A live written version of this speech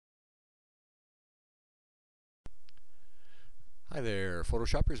Hi there,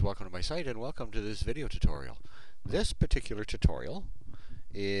 Photoshoppers. Welcome to my site and welcome to this video tutorial. This particular tutorial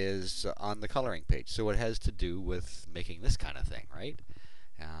is on the coloring page, so it has to do with making this kind of thing, right?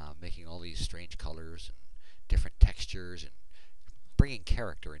 Making all these strange colors and different textures and bringing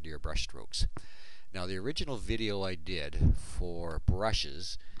character into your brush strokes. Now, the original video I did for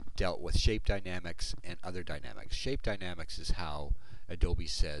brushes dealt with shape dynamics and other dynamics. Shape dynamics is how Adobe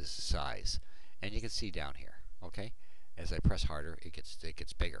says size, and you can see down here, okay? As I press harder, it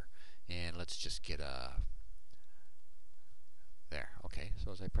gets bigger. And let's just get there. Okay,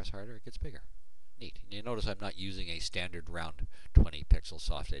 so as I press harder, it gets bigger. Neat. And you notice I'm not using a standard round 20 pixel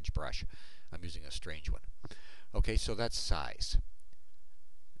soft edge brush. I'm using a strange one. Okay, so that's size.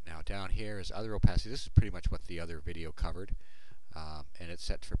 Now down here is other opacity. This is pretty much what the other video covered. And it's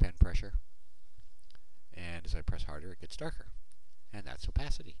set for pen pressure. And as I press harder, it gets darker. And that's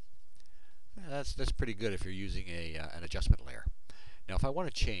opacity. That's pretty good if you're using an adjustment layer. Now, if I want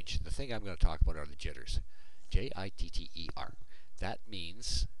to change, the thing I'm going to talk about are the jitters. J-I-T-T-E-R. That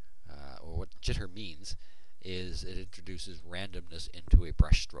means, or what jitter means, is it introduces randomness into a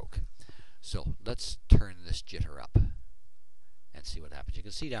brush stroke. So let's turn this jitter up and see what happens. You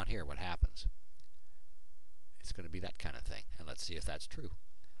can see down here what happens. It's going to be that kind of thing. And let's see if that's true.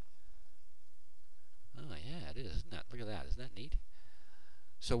 Oh, yeah, it is, isn't it? Look at that. Isn't that neat?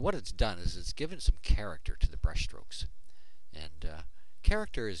 So what it's done is it's given some character to the brush strokes. And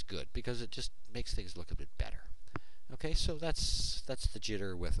character is good because it just makes things look a bit better. Okay, so that's the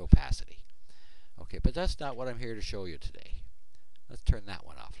jitter with opacity. Okay, but that's not what I'm here to show you today. Let's turn that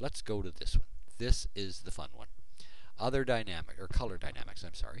one off. Let's go to this one. This is the fun one. Other dynamic, or color dynamics,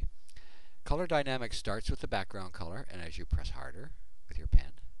 I'm sorry. Color dynamics starts with the background color, and as you press harder with your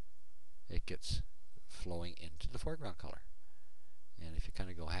pen, it gets flowing into the foreground color. And if you kind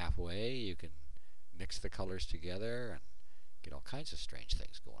of go halfway, you can mix the colors together and get all kinds of strange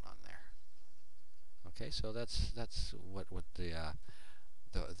things going on there. Okay, so that's what the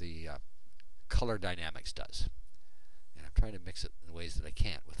color dynamics does. And I'm trying to mix it in ways that I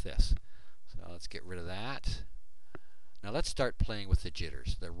can't with this. So let's get rid of that. Now let's start playing with the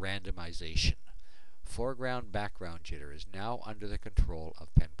jitters, the randomization. Foreground background jitter is now under the control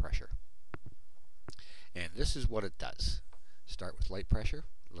of pen pressure. And this is what it does. Start with light pressure.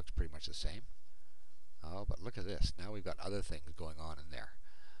 It looks pretty much the same. Oh, but look at this. Now we've got other things going on in there.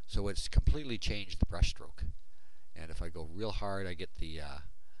 So it's completely changed the brush stroke. And if I go real hard, I get the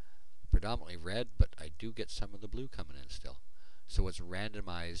predominantly red, but I do get some of the blue coming in still. So it's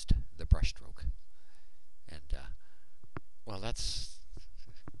randomized the brush stroke. And, well, that's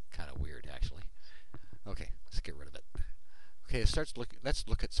kind of weird, actually. Okay, let's get rid of it. Okay, let's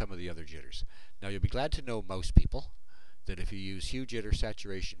look at some of the other jitters. Now, you'll be glad to know, most people, that if you use hue, jitter,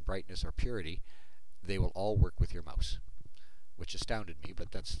 saturation, brightness, or purity, they will all work with your mouse, which astounded me,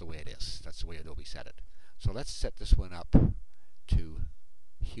 but that's the way it is. That's the way Adobe set it. So let's set this one up to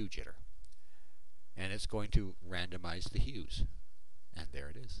hue jitter. And it's going to randomize the hues. And there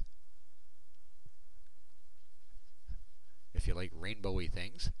it is. If you like rainbowy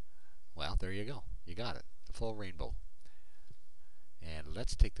things, well, there you go. You got it. The full rainbow. And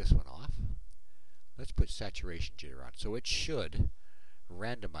let's take this one off. Let's put saturation jitter on. So it should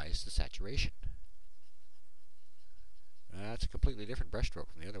randomize the saturation. That's a completely different brush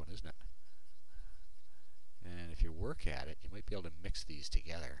stroke from the other one, isn't it? And if you work at it, you might be able to mix these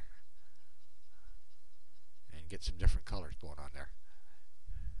together and get some different colors going on there.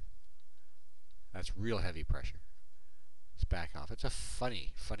 That's real heavy pressure. Let's back off. It's a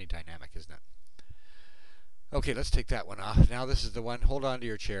funny dynamic, isn't it? Okay, let's take that one off. Now this is the one. Hold on to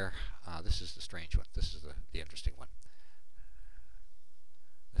your chair. This is the strange one. This is the interesting one.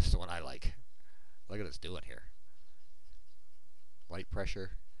 This is the one I like. Look at what it's doing here. Light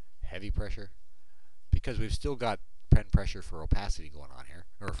pressure, heavy pressure. Because we've still got pen pressure for opacity going on here,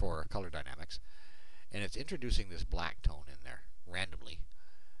 or for color dynamics. And it's introducing this black tone in there randomly.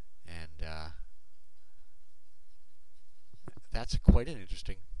 And that's quite an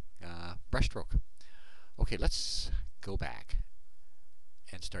interesting brush stroke. Okay, let's go back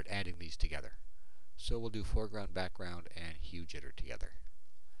and start adding these together. So we'll do foreground, background, and hue jitter together.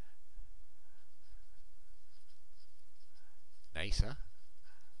 Nice, huh?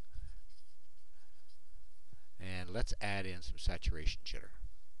 And let's add in some saturation jitter.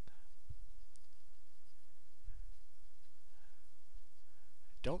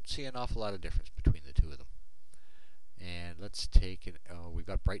 Don't see an awful lot of difference between the two of them. And let's take it. Oh, we've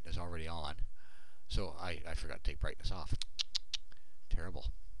got brightness already on. So I forgot to take brightness off. Terrible.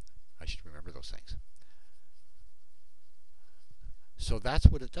 I should remember those things. So that's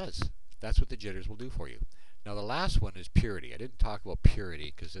what it does. That's what the jitters will do for you. Now the last one is purity. I didn't talk about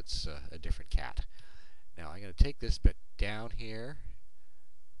purity because it's a different cat. Now I'm going to take this bit down here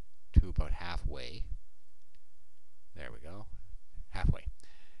to about halfway. There we go, halfway.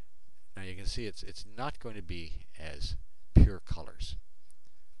 Now you can see it's not going to be as pure colors.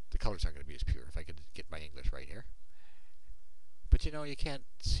 The colors aren't going to be as pure, if I could get my English right here. But you know, you can't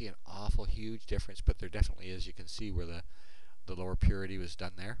see an awful huge difference, but there definitely is. You can see where the lower purity was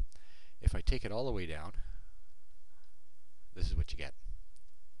done there. If I take it all the way down, this is what you get.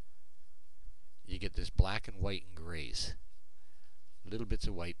 You get this black and white and grays. Little bits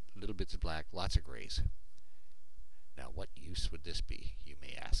of white, little bits of black, lots of grays. Now, what use would this be, you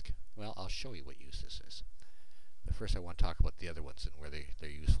may ask? Well, I'll show you what use this is. But first I want to talk about the other ones and where they're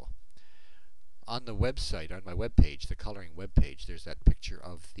useful. On the website, on my webpage, the coloring webpage, there's that picture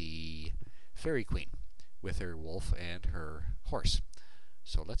of the Fairy Queen with her wolf and her horse.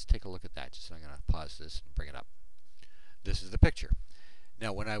 So let's take a look at that. Just I'm going to pause this and bring it up. This is the picture.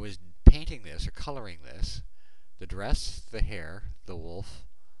 Now, when I was painting this or coloring this, the dress, the hair, the wolf,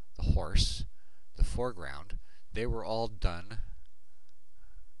 the horse, the foreground, they were all done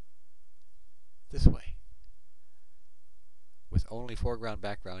this way, with only foreground,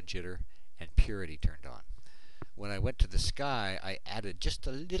 background, jitter, and purity turned on. When I went to the sky, I added just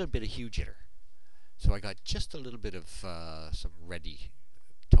a little bit of hue jitter. So I got just a little bit of some reddy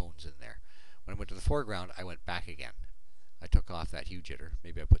tones in there. When I went to the foreground, I went back again. I took off that hue jitter.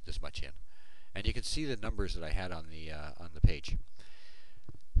 Maybe I put this much in. And you can see the numbers that I had on the page.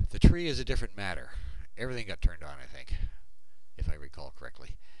 The tree is a different matter. Everything got turned on, I think, if I recall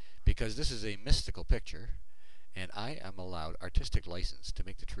correctly. Because this is a mystical picture, and I am allowed artistic license to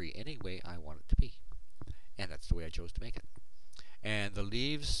make the tree any way I want it to be. And that's the way I chose to make it. And the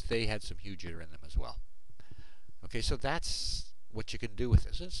leaves, they had some hue jitter in them as well. Okay, so that's what you can do with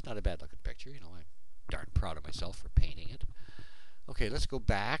this. It's not a bad looking picture, you know, I'm darn proud of myself for painting it. Okay, let's go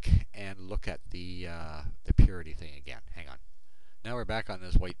back and look at the purity thing again. Hang on. Now we're back on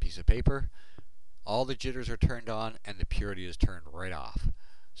this white piece of paper. All the jitters are turned on and the purity is turned right off.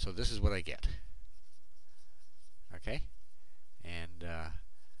 So this is what I get. Okay? And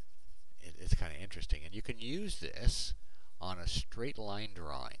it's kind of interesting. And you can use this on a straight line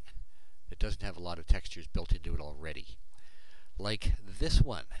drawing that doesn't have a lot of textures built into it already. Like this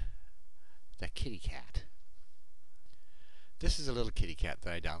one, the kitty cat. This is a little kitty cat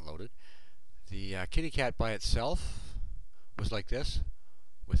that I downloaded. The kitty cat by itself was like this,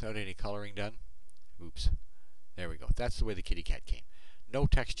 without any coloring done. Oops. There we go. That's the way the kitty cat came. No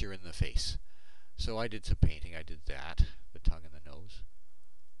texture in the face. So I did some painting. I did that. The tongue and the nose.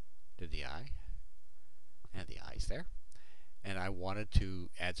 Did the eye. And the eyes there. And I wanted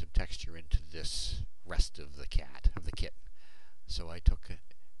to add some texture into this rest of the cat, of the kitten. So I took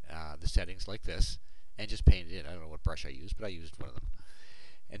the settings like this and just painted it. I don't know what brush I used, but I used one of them.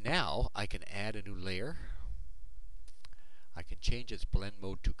 And now I can add a new layer. I can change its blend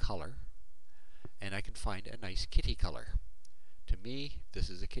mode to color. And I can find a nice kitty color. To me, this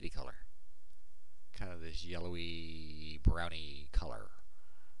is a kitty color. Kind of this yellowy, browny color.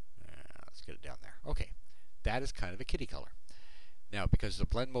 Let's get it down there. Okay, that is kind of a kitty color. Now, because the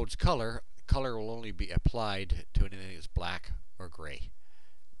blend mode's color will only be applied to anything that's black or gray,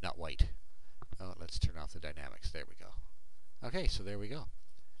 not white. Oh, let's turn off the dynamics. There we go. Okay, so there we go.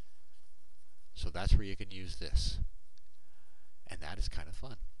 So that's where you can use this. And that is kind of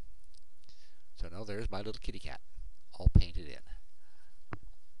fun. So now there's my little kitty cat, all painted in.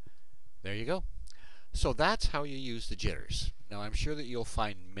 There you go. So that's how you use the jitters. Now I'm sure that you'll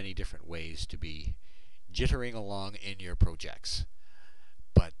find many different ways to be jittering along in your projects.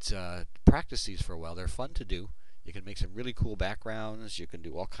 But practice these for a while. They're fun to do. You can make some really cool backgrounds. You can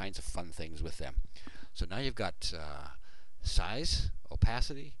do all kinds of fun things with them. So now you've got size,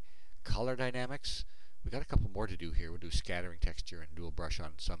 opacity, color dynamics. We've got a couple more to do here. We'll do scattering, texture, and dual brush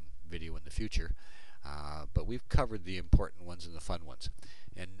on some video in the future. But we've covered the important ones and the fun ones.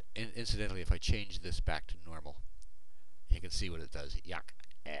 And incidentally, if I change this back to normal, you can see what it does. Yuck.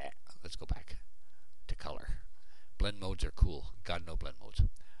 Let's go back to color. Blend modes are cool. Gotta know blend modes.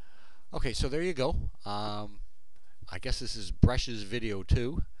 Okay, so there you go. I guess this is Brush's video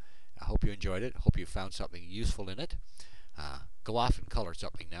too. I hope you enjoyed it. Hope you found something useful in it. Go off and color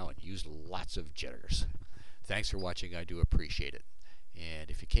something now and use lots of jitters. Thanks for watching. I do appreciate it. And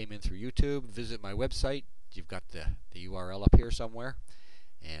if you came in through YouTube, visit my website. You've got the URL up here somewhere.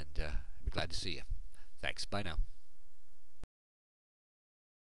 And I'd be glad to see you. Thanks. Bye now.